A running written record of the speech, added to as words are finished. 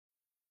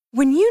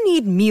When you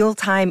need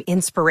mealtime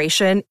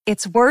inspiration,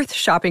 it's worth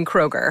shopping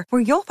Kroger,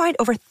 where you'll find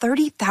over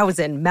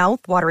 30,000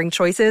 mouth-watering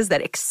choices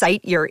that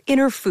excite your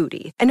inner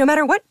foodie. And no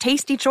matter what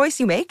tasty choice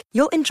you make,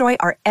 you'll enjoy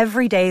our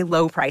everyday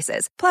low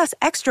prices, plus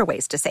extra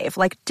ways to save,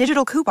 like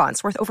digital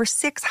coupons worth over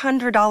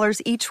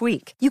 $600 each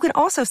week. You can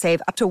also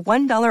save up to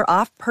 $1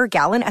 off per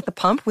gallon at the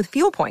pump with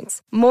fuel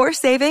points. More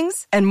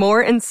savings and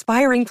more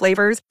inspiring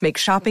flavors make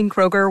shopping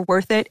Kroger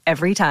worth it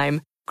every time.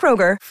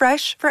 Kroger,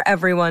 fresh for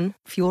everyone.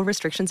 Fuel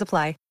restrictions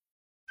apply.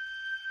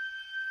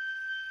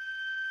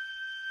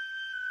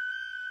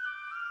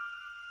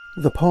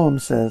 The poem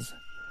says,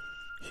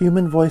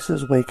 "Human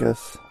voices wake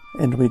us,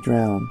 and we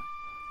drown."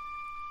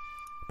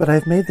 But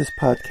I've made this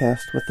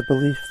podcast with the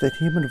belief that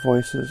human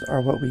voices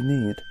are what we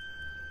need.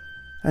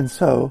 And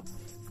so,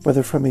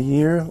 whether from a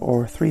year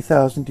or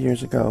 3,000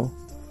 years ago,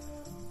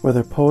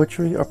 whether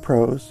poetry or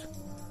prose,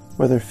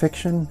 whether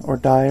fiction or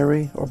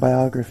diary or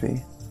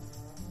biography,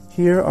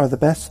 here are the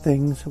best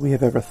things we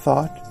have ever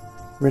thought,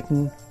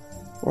 written,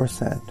 or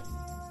said.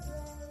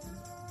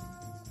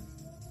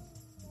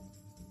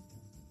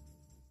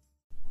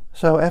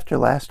 So after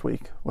last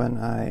week, when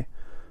I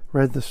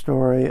read the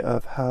story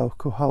of how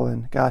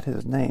Cuchulainn got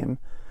his name,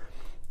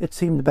 it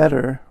seemed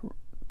better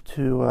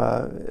to,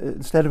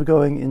 instead of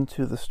going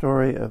into the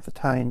story of the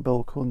Táin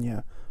Bó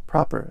Cúailnge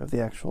proper, of the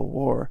actual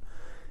war,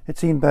 it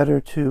seemed better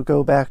to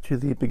go back to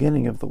the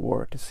beginning of the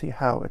war to see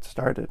how it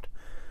started,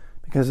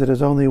 because it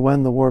is only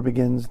when the war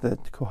begins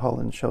that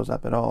Cuchulainn shows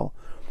up at all.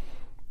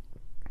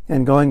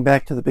 And going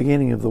back to the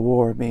beginning of the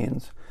war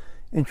means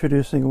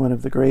introducing one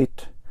of the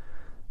great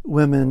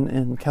women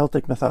in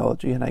Celtic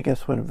mythology, and I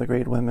guess one of the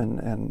great women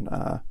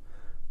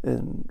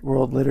in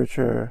world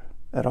literature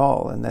at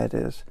all, and that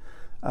is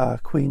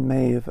Queen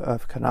Maeve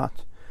of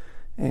Connacht.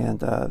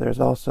 And there's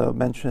also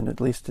mention, at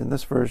least in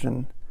this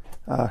version,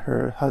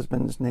 her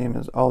husband's name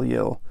is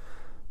Ailill,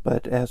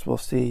 but as we'll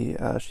see,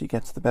 she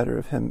gets the better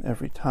of him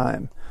every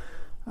time.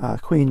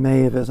 Queen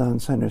Maeve is on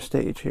center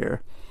stage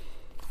here.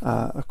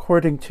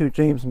 According to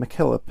James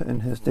MacKillop in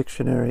his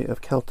Dictionary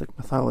of Celtic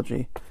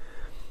Mythology,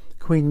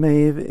 Queen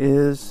Maeve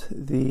is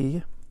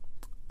the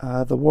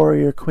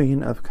warrior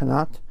queen of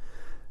Connacht,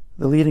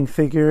 the leading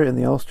figure in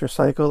the Ulster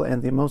cycle,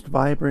 and the most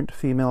vibrant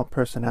female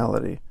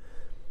personality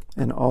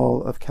in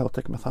all of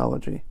Celtic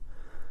mythology.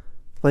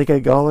 Like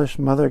a Gaulish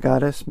mother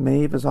goddess,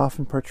 Maeve is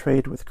often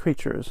portrayed with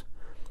creatures,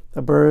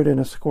 a bird and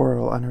a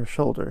squirrel on her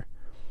shoulder.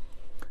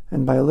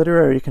 And by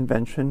literary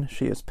convention,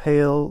 she is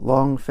pale,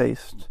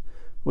 long-faced,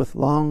 with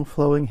long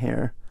flowing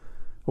hair,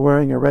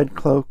 wearing a red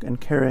cloak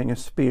and carrying a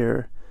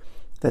spear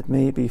that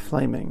may be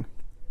flaming.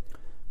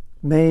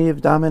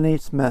 Maeve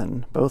dominates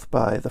men, both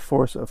by the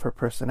force of her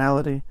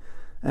personality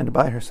and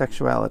by her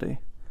sexuality.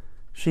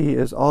 She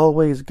is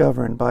always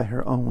governed by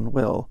her own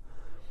will,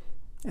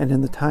 and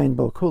in the Táin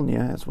Bó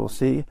Cúailnge, as we'll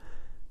see,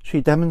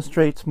 she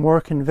demonstrates more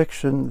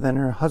conviction than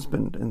her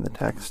husband in the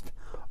text,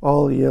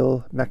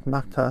 Ailill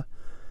MacMachta,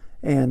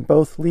 and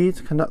both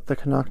leads the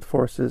Connacht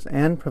forces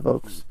and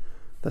provokes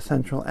the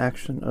central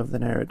action of the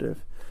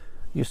narrative.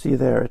 You see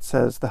there it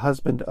says the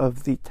husband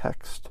of the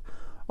text.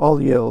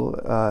 Ailill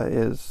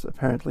is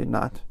apparently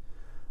not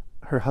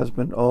her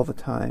husband all the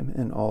time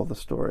in all the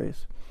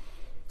stories.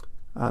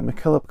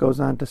 MacKillop goes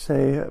on to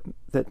say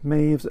that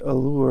Maeve's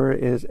allure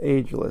is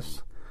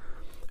ageless.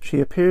 She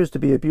appears to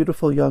be a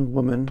beautiful young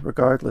woman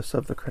regardless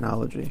of the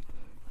chronology.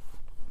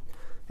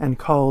 And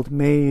called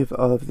Maeve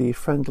of the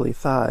Friendly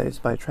Thighs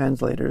by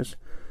translators,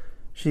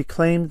 she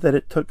claimed that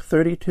it took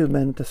 32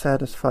 men to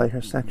satisfy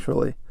her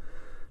sexually.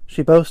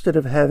 She boasted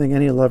of having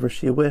any lover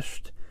she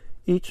wished,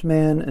 each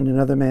man in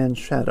another man's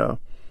shadow.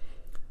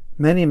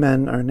 Many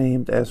men are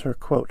named as her,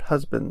 quote,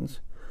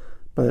 husbands,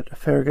 but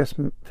Fergus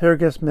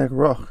Mac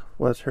Roch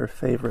was her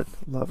favorite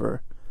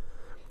lover.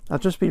 I'll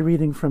just be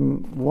reading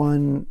from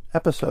one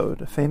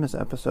episode, a famous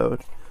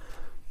episode,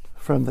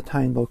 from the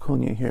Táin Bó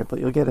Cúailnge here, but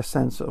you'll get a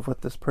sense of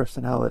what this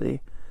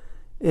personality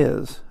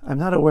is. I'm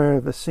not aware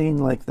of a scene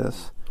like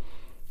this,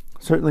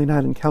 certainly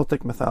not in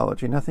Celtic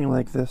mythology, nothing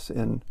like this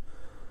in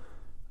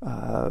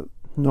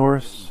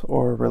Norse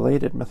or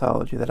related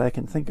mythology that I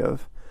can think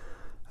of.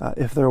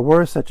 If there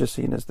were such a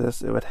scene as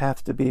this, it would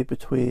have to be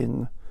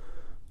between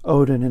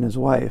Odin and his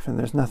wife, and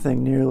there's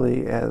nothing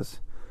nearly as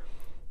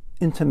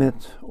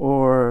intimate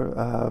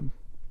or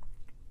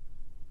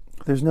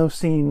there's no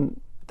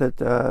scene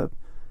that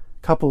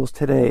couples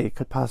today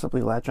could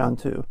possibly latch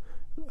onto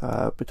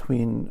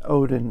between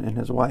Odin and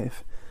his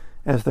wife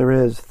as there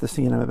is the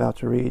scene I'm about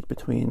to read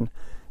between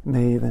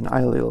Maeve and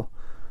Ailill.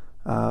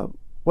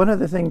 One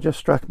other thing just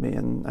struck me,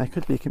 and I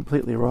could be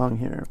completely wrong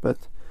here,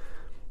 but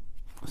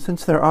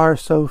since there are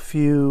so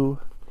few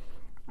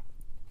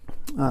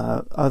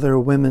other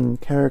women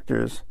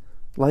characters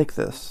like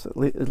this,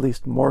 at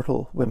least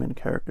mortal women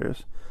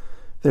characters,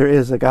 there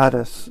is a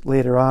goddess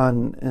later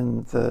on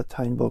in the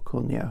Táin Bó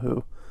Cúailnge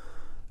who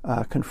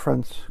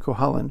confronts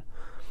Cuchulainn.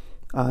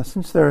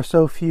 Since there are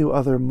so few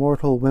other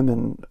mortal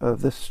women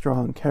of this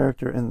strong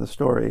character in the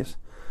stories,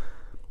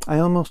 I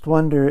almost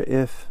wonder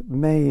if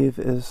Maeve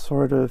is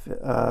sort of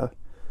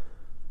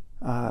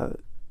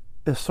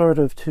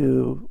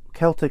to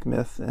Celtic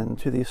myth and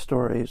to these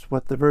stories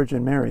what the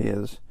Virgin Mary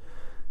is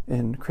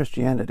in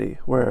Christianity,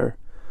 where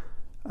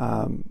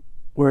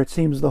it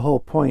seems the whole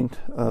point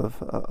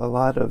of a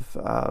lot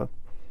of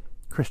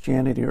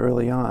Christianity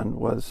early on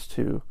was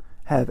to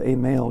have a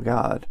male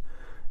God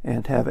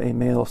and have a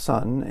male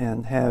son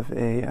and have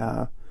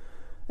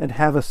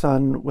a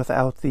son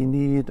without the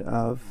need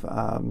of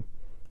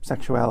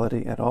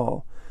sexuality at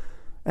all.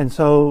 And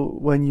so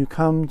when you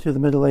come to the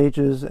Middle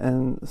Ages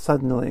and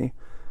suddenly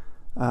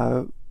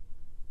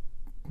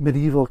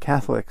medieval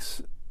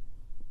Catholics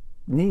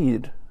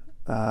need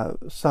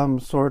some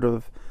sort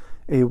of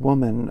a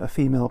woman, a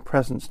female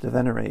presence to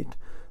venerate,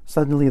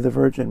 suddenly the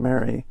Virgin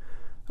Mary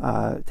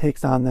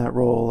takes on that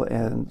role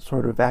and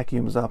sort of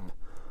vacuums up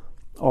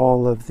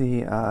all of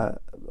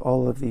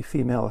the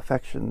female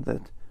affection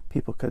that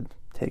people could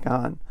take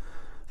on.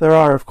 There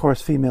are, of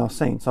course, female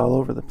saints all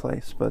over the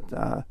place, but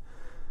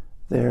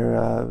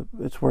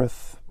it's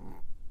worth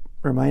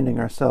reminding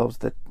ourselves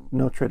that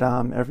Notre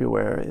Dame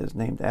everywhere is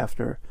named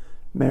after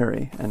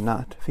Mary and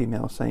not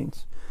female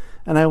saints.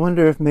 And I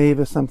wonder if Maeve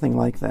is something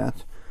like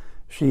that.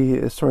 She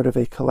is sort of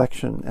a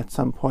collection at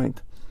some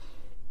point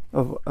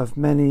of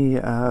many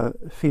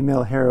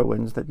female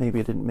heroines that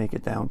maybe didn't make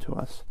it down to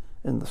us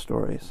in the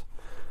stories.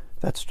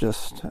 That's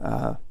just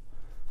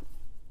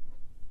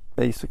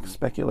basic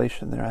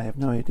speculation there. I have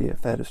no idea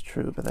if that is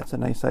true, but that's a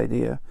nice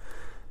idea.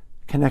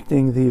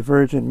 Connecting the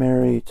Virgin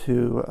Mary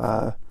to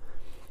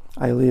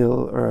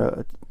Ailill,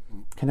 or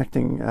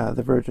connecting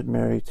the Virgin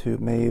Mary to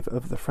Maeve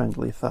of the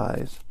Friendly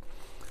Thighs.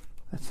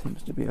 That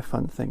seems to be a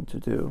fun thing to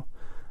do.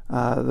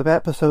 The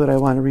episode I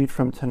want to read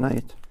from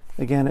tonight,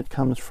 again, it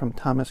comes from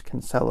Thomas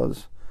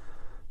Kinsella's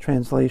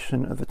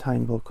translation of the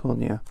Táin Bó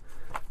Cúailnge,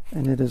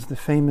 and it is the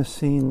famous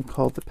scene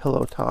called the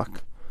Pillow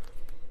Talk,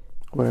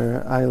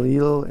 where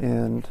Ailill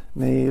and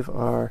Maeve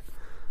are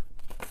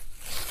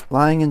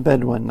lying in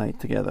bed one night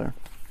together.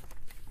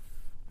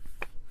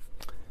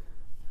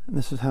 And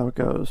this is how it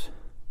goes.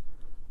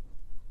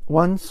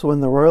 Once,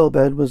 when the royal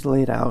bed was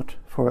laid out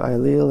for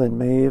Ailill and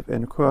Maeve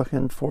and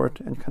Cruachan, Fort,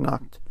 and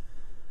Connacht,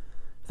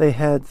 they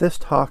had this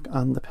talk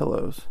on the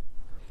pillows.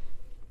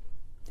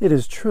 "It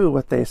is true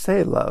what they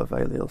say, love,"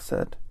 Ailill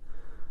said.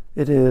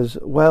 "It is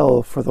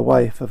well for the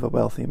wife of a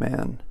wealthy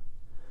man."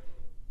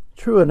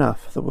 "True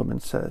enough," the woman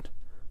said.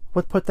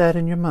 "What put that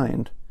in your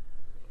mind?"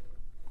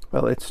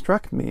 "Well, it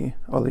struck me,"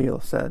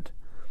 Ailill said,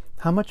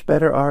 how much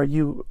better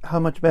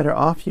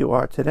off you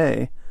are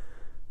today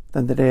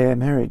than the day I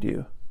married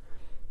you."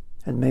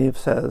 And Maeve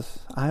says,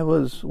 "I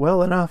was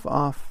well enough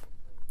off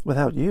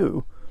without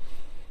you."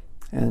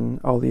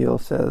 And Ailill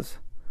says,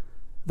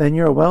 "Then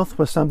your wealth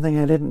was something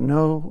I didn't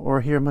know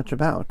or hear much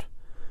about,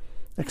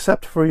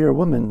 except for your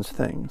woman's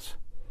things,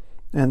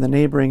 and the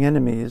neighboring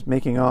enemies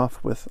making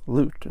off with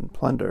loot and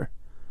plunder."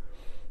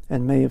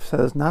 And Maeve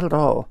says, "Not at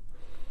all,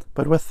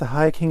 but with the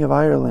High King of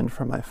Ireland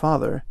for my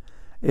father,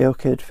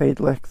 Eochaid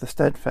Feidlich the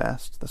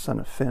Steadfast, the son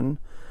of Finn,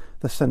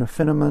 the son of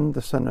Finneman,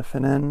 the son of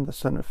Finnen, the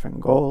son of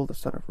Fingol, the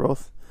son of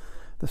Roth,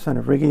 the son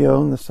of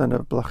Rigion, the son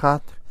of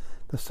Blachat,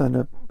 the son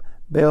of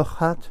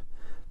Beochat,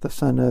 the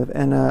son of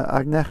Enna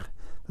Agnech,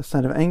 the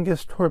son of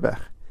Angus Torbech.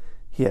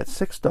 He had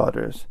 6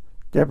 daughters,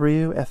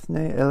 Debriu,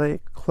 Ethne, Ele,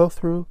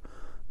 Clothru,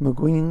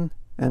 Mugwine,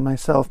 and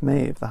myself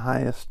Maeve, the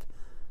highest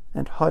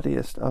and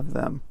haughtiest of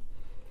them.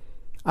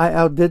 I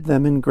outdid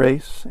them in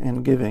grace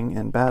and giving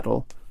and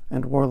battle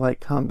and warlike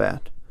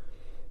combat.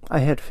 I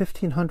had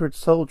 1,500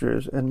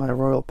 soldiers in my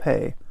royal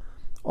pay,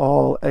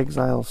 all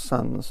exiles'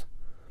 sons,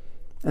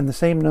 and the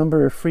same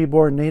number of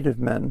free-born native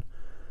men,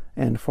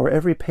 and for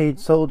every paid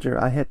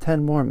soldier I had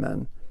 10 more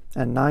men,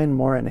 and 9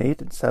 more, and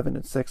 8, and 7,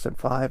 and 6, and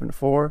 5, and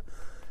 4,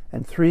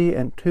 and 3,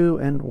 and 2,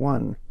 and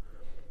 1.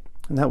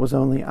 And that was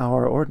only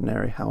our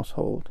ordinary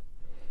household."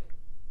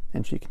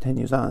 And she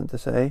continues on to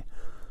say,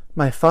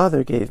 "My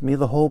father gave me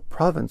the whole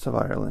province of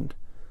Ireland.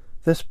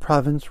 This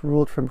province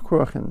ruled from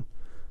Cruachan,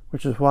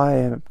 which is why I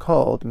am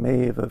called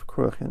Maeve of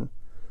Cruachan.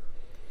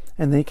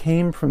 And they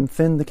came from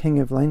Finn the king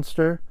of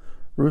Leinster,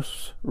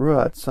 Rus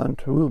Ruad's son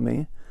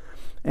Tuumi,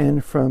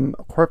 and from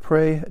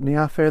Corpre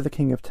Neafer the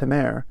king of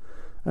Temer,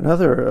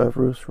 another of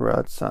Rus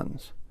Ruad's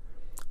sons.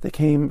 They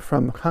came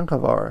from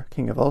Chancavar,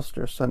 king of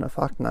Ulster, son of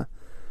Fachna.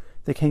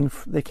 They came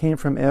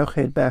from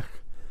Eochaid Bech,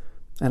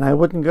 and I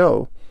wouldn't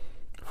go,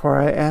 for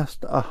I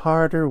asked a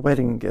harder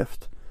wedding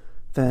gift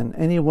than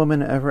any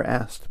woman ever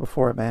asked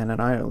before a man in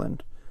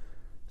Ireland,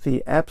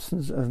 the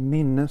absence of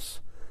meanness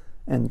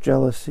and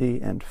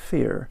jealousy and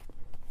fear."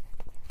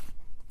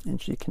 And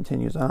she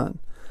continues on,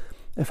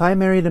 "If I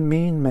married a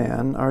mean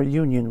man, our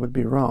union would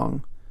be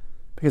wrong,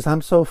 because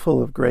I'm so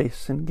full of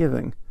grace and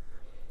giving.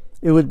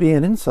 It would be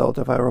an insult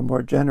if I were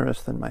more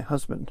generous than my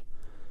husband,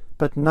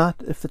 but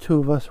not if the two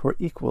of us were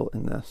equal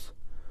in this.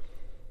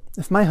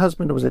 If my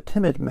husband was a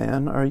timid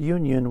man, our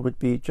union would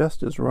be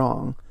just as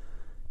wrong,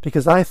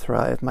 because I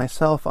thrive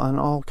myself on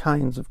all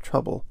kinds of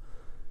trouble.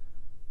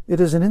 It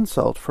is an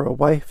insult for a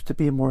wife to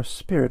be more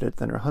spirited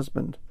than her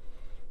husband,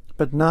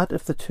 but not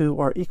if the two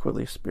are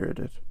equally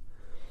spirited.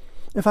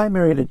 If I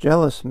married a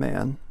jealous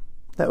man,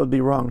 that would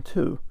be wrong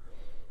too.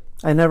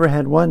 I never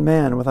had one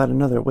man without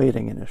another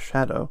waiting in his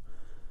shadow.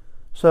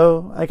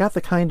 So I got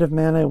the kind of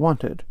man I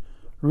wanted,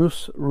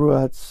 Rus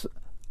Ruad's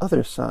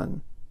other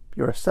son,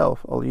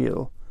 yourself,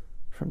 Oliel,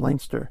 from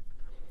Leinster.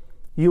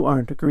 You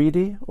aren't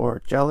greedy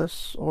or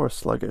jealous or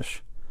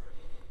sluggish.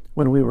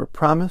 When we were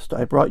promised,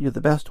 I brought you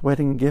the best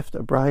wedding gift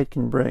a bride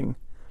can bring,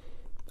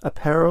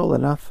 apparel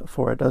enough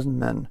for 12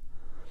 men,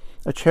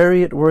 a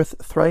chariot worth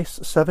thrice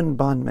 7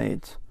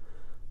 bondmaids,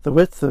 the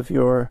width of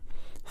your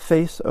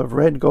face of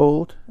red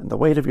gold, and the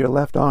weight of your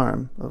left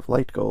arm of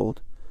light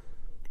gold.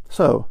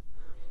 So,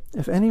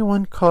 if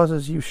anyone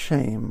causes you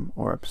shame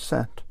or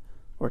upset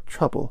or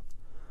trouble,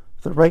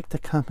 the right to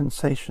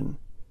compensation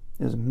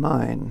is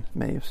mine,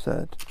 Maeve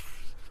said,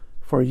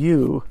 for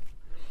you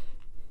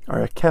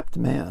are a kept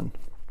man.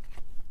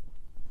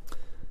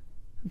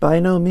 By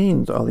no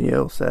means,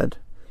 Oliel said,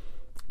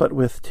 but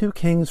with 2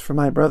 kings for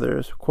my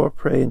brothers,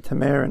 Corpray and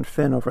Tamer and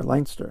Finn over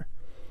Leinster.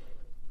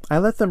 I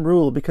let them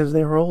rule because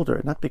they are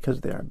older, not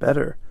because they are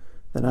better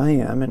than I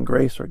am in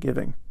grace or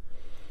giving.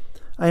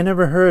 I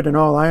never heard in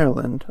all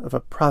Ireland of a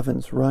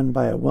province run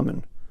by a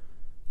woman,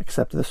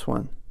 except this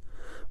one,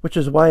 which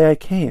is why I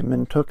came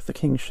and took the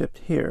kingship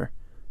here,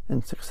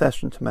 in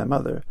succession to my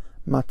mother,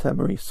 Mata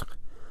Murisk,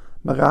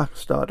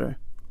 Marach's daughter.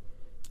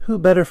 Who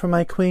better for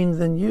my queen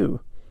than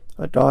you,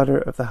 a daughter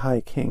of the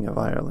High King of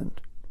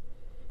Ireland?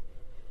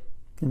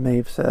 And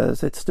Maeve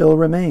says, it still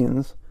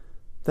remains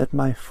that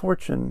my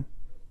fortune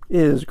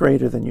is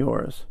greater than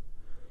yours.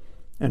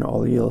 And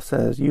Oliel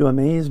says, you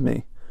amaze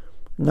me.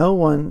 No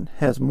one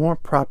has more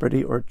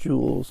property or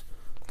jewels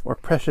or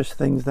precious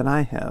things than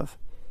I have,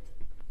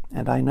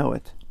 and I know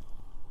it.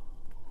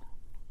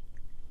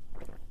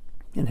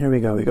 And here we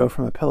go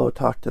from a pillow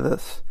talk to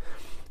this.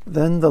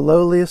 Then the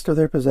lowliest of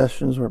their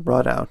possessions were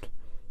brought out,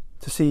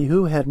 to see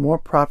who had more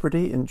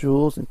property and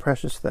jewels and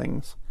precious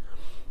things.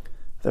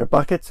 Their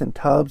buckets and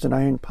tubs and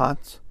iron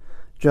pots,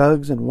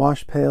 jugs and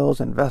wash pails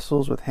and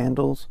vessels with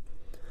handles.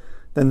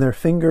 Then their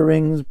finger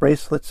rings,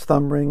 bracelets,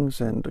 thumb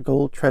rings, and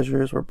gold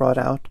treasures were brought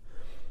out,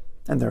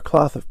 and their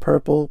cloth of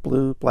purple,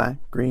 blue, black,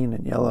 green,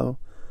 and yellow,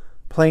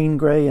 plain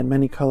gray and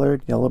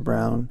many-colored,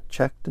 yellow-brown,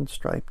 checked and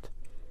striped.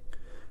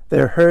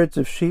 Their herds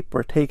of sheep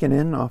were taken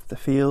in off the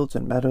fields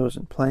and meadows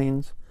and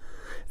plains.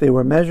 They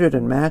were measured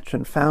and matched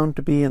and found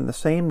to be in the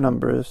same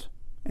numbers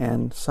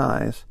and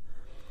size.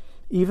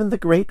 Even the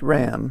great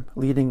ram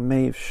leading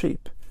Maeve's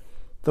sheep,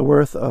 the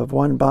worth of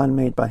 1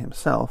 bondmaid by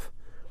himself,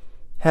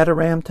 had a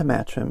ram to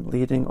match him,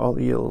 leading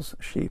Oliel's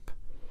sheep.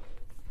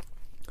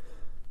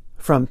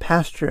 From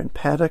pasture and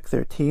paddock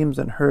their teams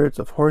and herds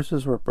of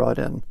horses were brought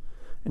in,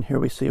 and here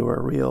we see where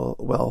real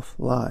wealth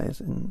lies,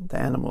 in the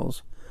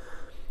animals.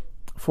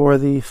 For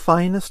the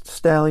finest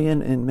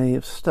stallion in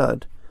Maeve's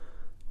stud,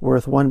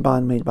 worth 1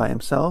 bondmaid by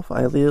himself,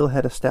 Oliel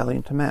had a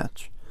stallion to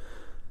match.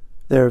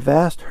 Their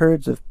vast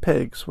herds of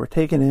pigs were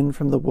taken in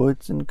from the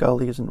woods and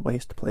gullies and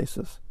waste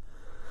places.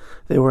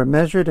 They were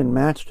measured and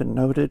matched and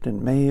noted,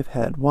 and Maeve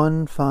had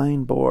 1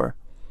 fine boar,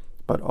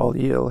 but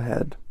Oliel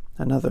had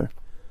another.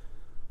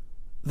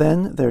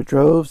 Then their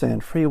droves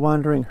and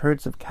free-wandering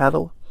herds of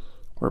cattle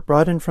were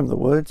brought in from the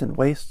woods and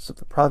wastes of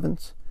the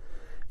province.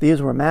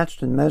 These were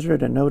matched and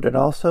measured and noted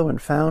also,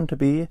 and found to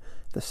be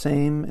the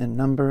same in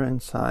number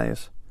and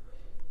size.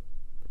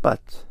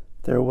 But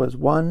there was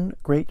 1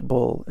 great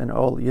bull in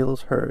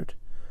Oliel's herd,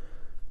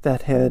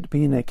 that had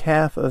been a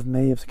calf of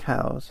Maeve's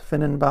cows.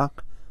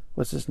 Finnenbach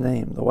was his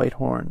name, the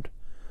white-horned.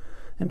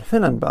 And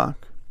Finnenbach,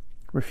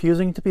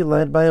 refusing to be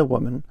led by a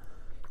woman,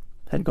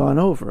 had gone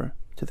over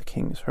to the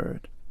king's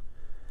herd.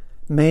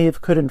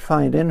 Maeve couldn't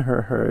find in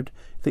her herd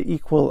the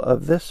equal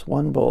of this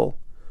 1 bull,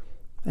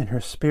 and her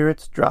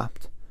spirits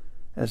dropped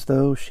as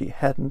though she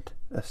hadn't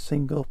a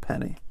single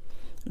penny.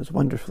 It was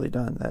wonderfully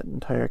done, that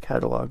entire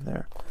catalog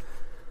there,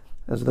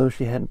 as though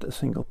she hadn't a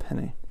single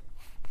penny.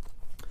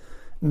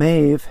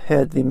 Maeve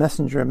had the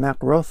messenger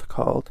Macroth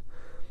called,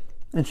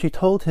 and she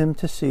told him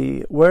to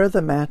see where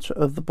the match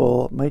of the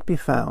bull might be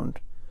found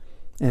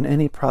in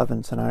any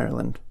province in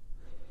Ireland.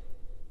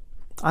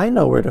 I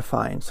know where to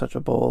find such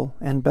a bull,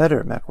 and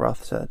better,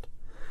 Macroth said.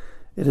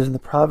 It is in the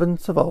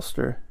province of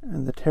Ulster,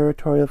 in the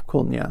territory of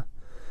Culnia,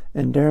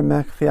 in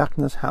Dermach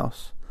Fiachna's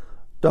house.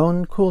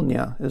 Don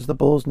Culnia is the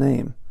bull's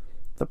name,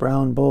 the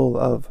brown bull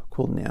of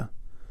Culnia.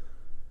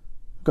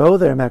 Go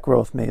there,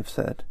 Macroth, Maeve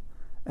said.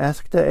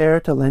 Ask the heir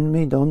to lend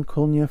me Don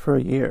Culnia for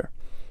a year.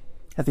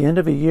 At the end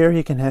of a year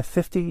he can have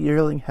 50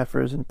 yearling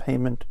heifers in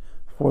payment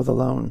for the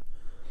loan,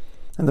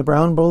 and the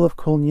brown bull of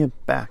Culnia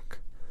back.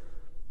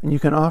 And you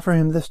can offer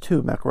him this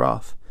too,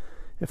 Macroth.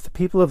 If the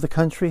people of the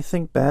country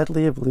think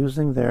badly of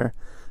losing their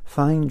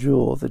fine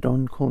jewel, the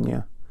Don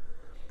Culnia,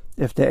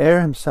 if the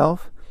heir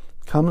himself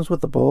comes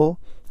with the bull,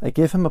 I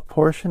give him a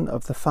portion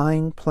of the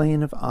fine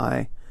plain of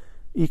Ai,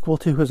 equal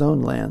to his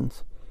own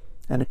lands,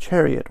 and a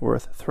chariot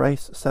worth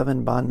thrice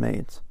 7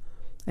 bondmaids,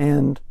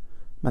 and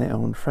my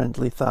own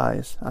friendly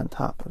thighs on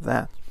top of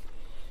that.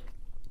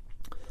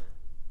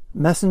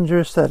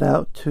 Messengers set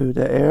out to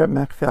the heir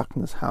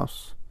Macfiachna's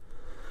house.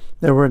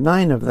 There were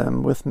 9 of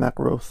them with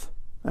Macroth.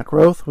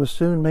 Macroth was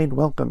soon made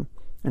welcome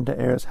into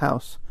heir's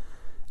house,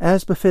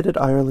 as befitted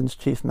Ireland's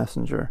chief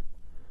messenger.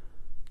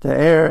 De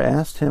Eyre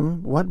asked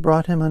him what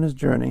brought him on his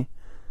journey,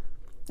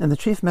 and the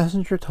chief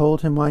messenger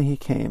told him why he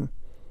came,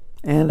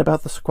 and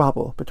about the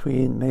squabble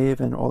between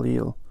Maeve and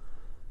Oilill.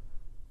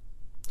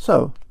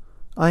 So,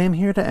 I am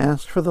here to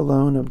ask for the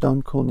loan of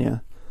Dun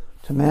Culnia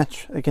to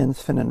match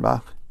against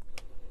Finnbenach,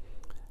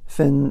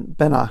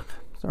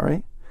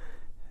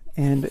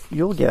 and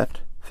you'll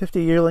get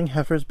 50 yearling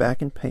heifers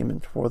back in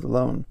payment for the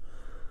loan,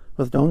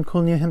 with Dun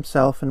Culnia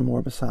himself and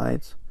more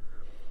besides.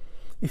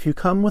 If you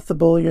come with the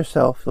bull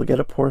yourself, you'll get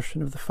a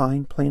portion of the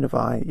fine plain of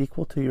Eye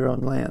equal to your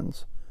own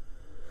lands,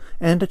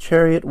 and a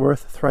chariot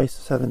worth thrice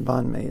 7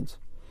 bondmaids,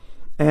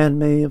 and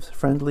Maeve's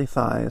friendly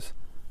thighs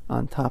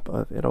on top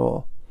of it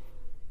all.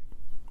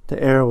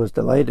 De Eyre was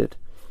delighted,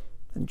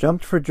 and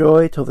jumped for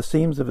joy till the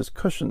seams of his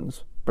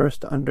cushions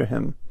burst under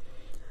him,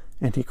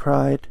 and he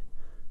cried,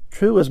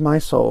 "True as my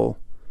soul,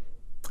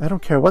 I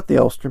don't care what the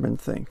Ulstermen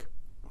think.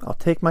 I'll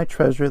take my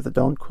treasure, the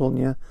Dun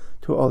Culnia,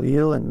 to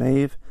Oilill and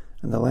Maeve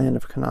and the land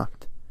of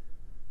Connacht."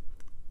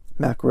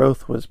 Mac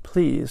Roth was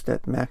pleased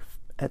at Mac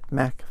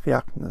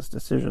Fiachna's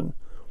decision.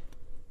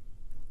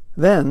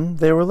 Then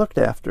they were looked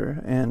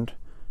after, and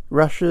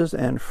rushes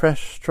and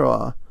fresh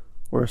straw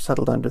were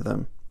settled under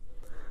them.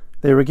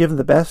 They were given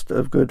the best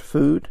of good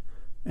food,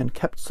 and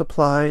kept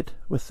supplied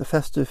with the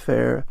festive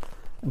fare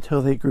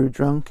until they grew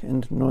drunk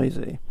and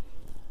noisy.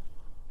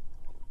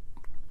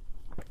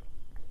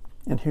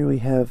 And here we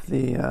have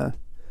the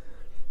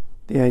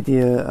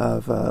idea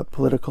of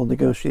political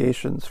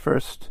negotiations,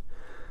 first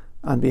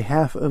on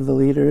behalf of the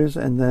leaders,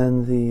 and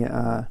then the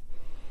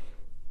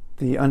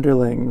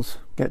underlings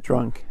get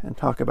drunk and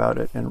talk about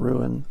it and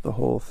ruin the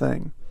whole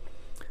thing.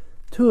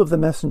 2 of the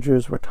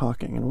messengers were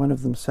talking, and one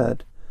of them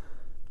said,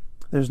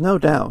 "There's no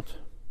doubt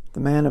the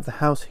man of the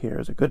house here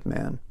is a good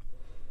man."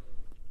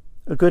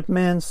 "A good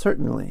man,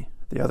 certainly,"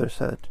 the other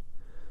said.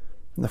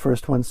 And the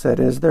first one said,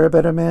 "Is there a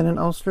better man in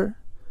Ulster?"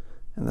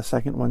 And the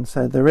second one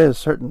said, "There is,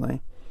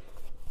 certainly.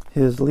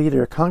 His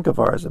leader,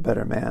 Conchobar, is a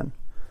better man.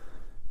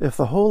 If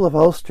the whole of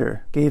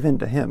Ulster gave in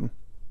to him,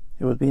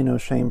 it would be no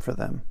shame for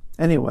them.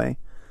 Anyway,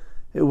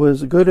 it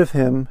was good of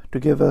him to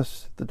give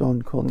us the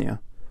Dun Culnia.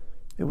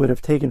 It would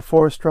have taken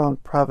 4 strong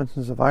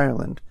provinces of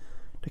Ireland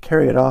to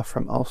carry it off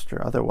from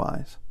Ulster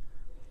otherwise."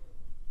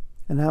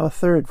 And now a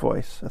third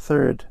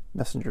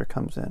messenger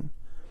comes in.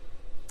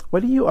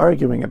 "What are you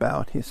arguing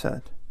about?" he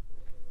said.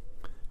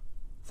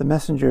 The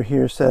messenger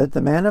here said,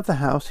 "The man of the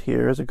house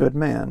here is a good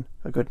man."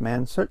 "A good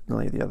man,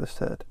 certainly," the other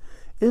said.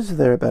 "Is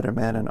there a better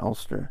man in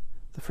Ulster?"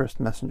 the first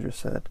messenger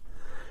said.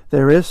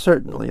 "There is,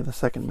 certainly," the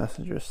second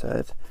messenger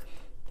said.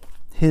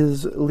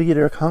 "His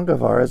leader,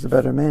 Conchobar, is a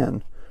better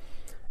man.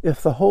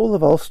 If the whole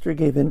of Ulster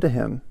gave in to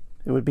him,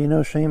 it would be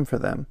no shame for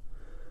them.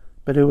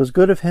 But it was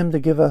good of him to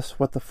give us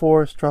what the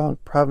 4 strong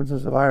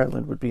provinces of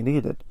Ireland would be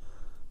needed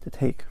to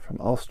take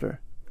from Ulster."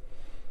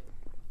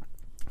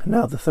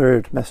 Now the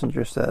third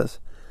messenger says,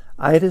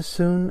 "I'd as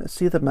soon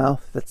see the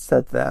mouth that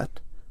said that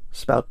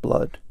spout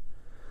blood.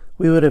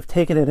 We would have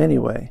taken it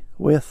anyway,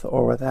 with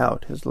or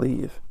without his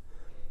leave."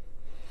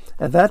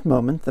 At that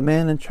moment the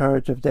man in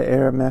charge of de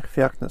Eyre Mac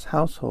Fiachna's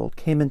household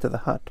came into the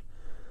hut,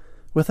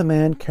 with a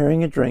man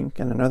carrying a drink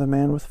and another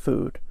man with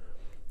food,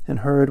 and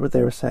heard what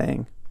they were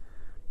saying.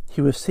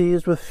 He was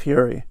seized with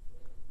fury,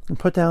 and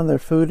put down their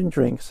food and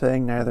drink,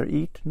 saying neither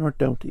eat nor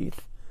don't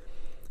eat.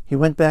 He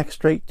went back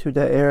straight to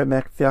de Eyre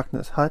Mac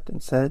Fiachna's hut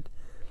and said,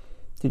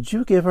 "Did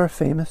you give our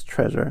famous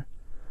treasure,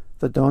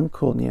 the Dun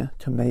Culnia,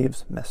 to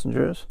Maeve's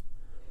messengers?"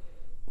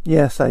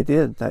 "Yes, I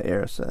did," de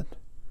Eyre said.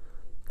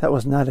 "That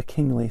was not a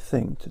kingly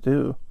thing to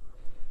do.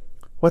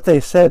 What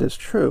they said is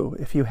true.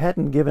 If you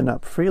hadn't given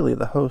up freely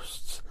the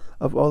hosts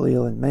of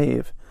Oilill and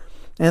Maeve,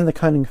 and the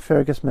cunning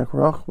Fergus Mac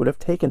Roch would have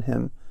taken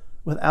him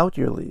without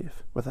your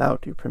leave,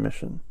 without your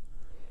permission.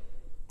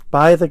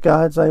 By the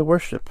gods I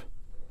worship,"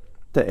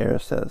 de Eyre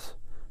says,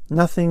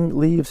 "nothing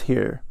leaves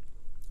here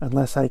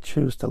unless I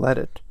choose to let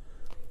it."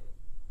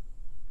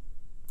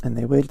 And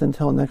they waited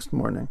until next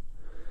morning.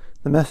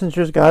 The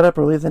messengers got up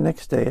early the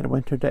next day and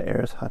went to de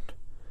Eyre's hut.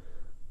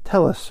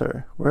 "Tell us,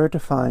 sir, where to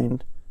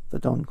find the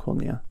Dun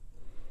Culnia."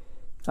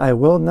 "I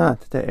will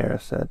not," de Eyre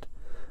said,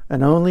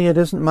 "and only it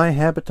isn't my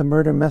habit to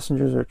murder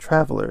messengers or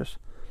travellers,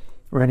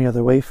 or any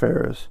other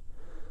wayfarers.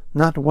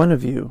 Not one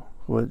of you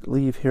would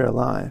leave here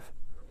alive."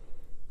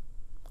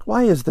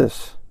 "Why is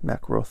this?"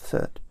 Mac Roth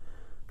said.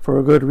 "For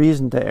a good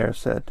reason," de Eyre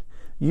said.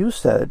 "You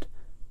said,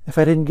 if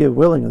I didn't give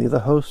willingly,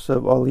 the hosts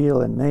of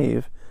Oilill and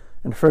Maeve,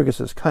 and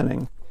Fergus's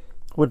cunning,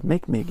 would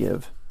make me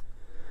give."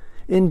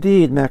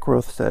 "Indeed," Mac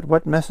Roth said,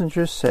 "what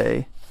messengers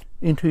say,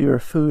 into your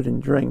food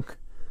and drink,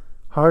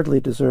 hardly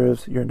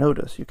deserves your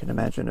notice." You can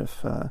imagine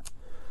if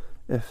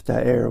de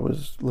Eyre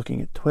was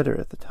looking at Twitter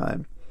at the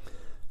time,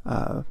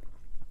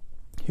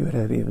 he would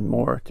have even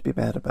more to be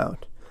mad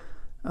about.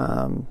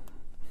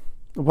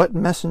 "What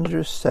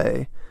messengers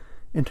say,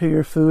 into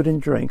your food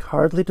and drink,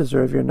 hardly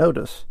deserve your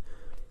notice.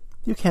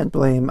 You can't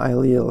blame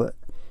Oilill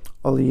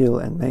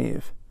and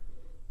Maeve.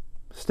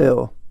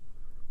 Still,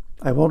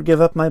 I won't give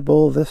up my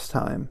bull this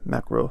time,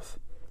 Mac Roth,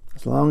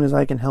 as long as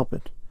I can help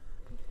it."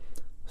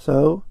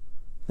 So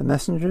the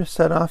messengers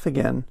set off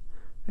again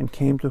and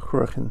came to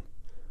Cruachan,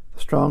 the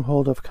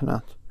stronghold of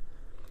Connaught.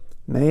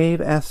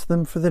 Maeve asked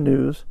them for the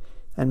news,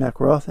 and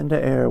Mac-Roth and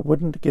Daer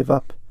wouldn't give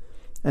up,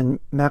 and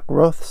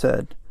Mac-Roth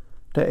said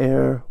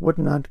Daer would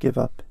not give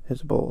up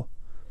his bowl.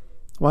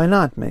 Why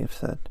not? Maeve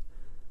said,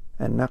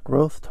 and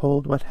Mac-Roth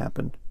told what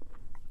happened.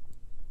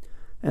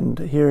 And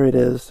here it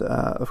is,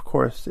 of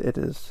course, it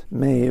is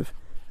Maeve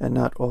and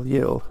not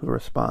Oilil who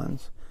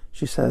responds.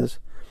 She says,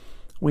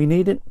 "We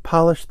needn't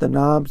polish the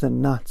knobs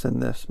and knots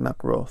in this,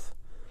 Mac-Roth.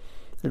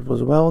 It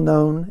was well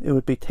known it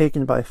would be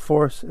taken by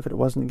force if it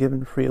wasn't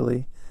given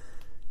freely,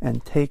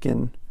 and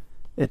taken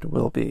it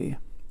will be."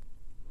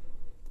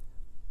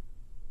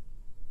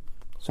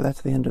 So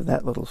that's the end of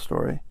that little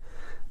story.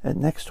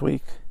 And next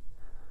week,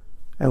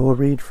 I will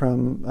read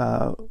from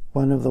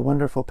one of the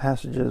wonderful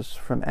passages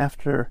from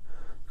after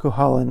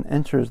Cuchulainn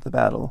enters the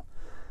battle,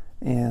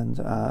 and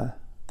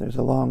there's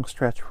a long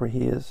stretch where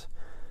he is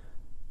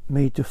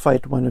made to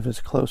fight one of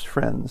his close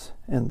friends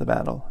in the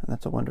battle, and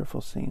that's a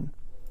wonderful scene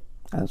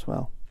as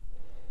well.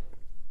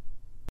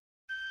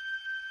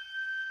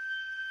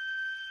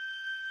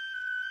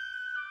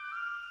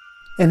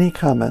 Any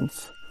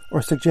comments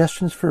or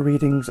suggestions for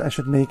readings I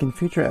should make in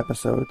future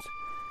episodes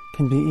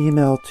can be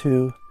emailed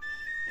to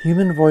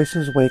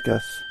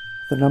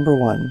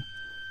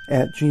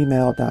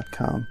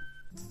humanvoiceswakeus1@gmail.com.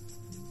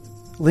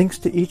 Links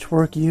to each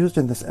work used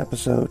in this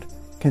episode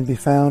can be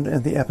found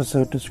in the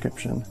episode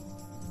description.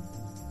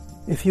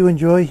 If you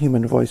enjoy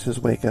Human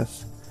Voices Wake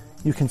Us,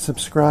 you can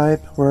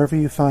subscribe wherever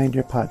you find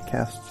your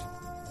podcasts.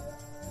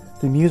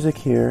 The music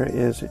here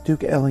is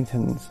Duke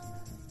Ellington's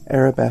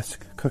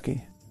Arabesque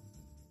Cookie.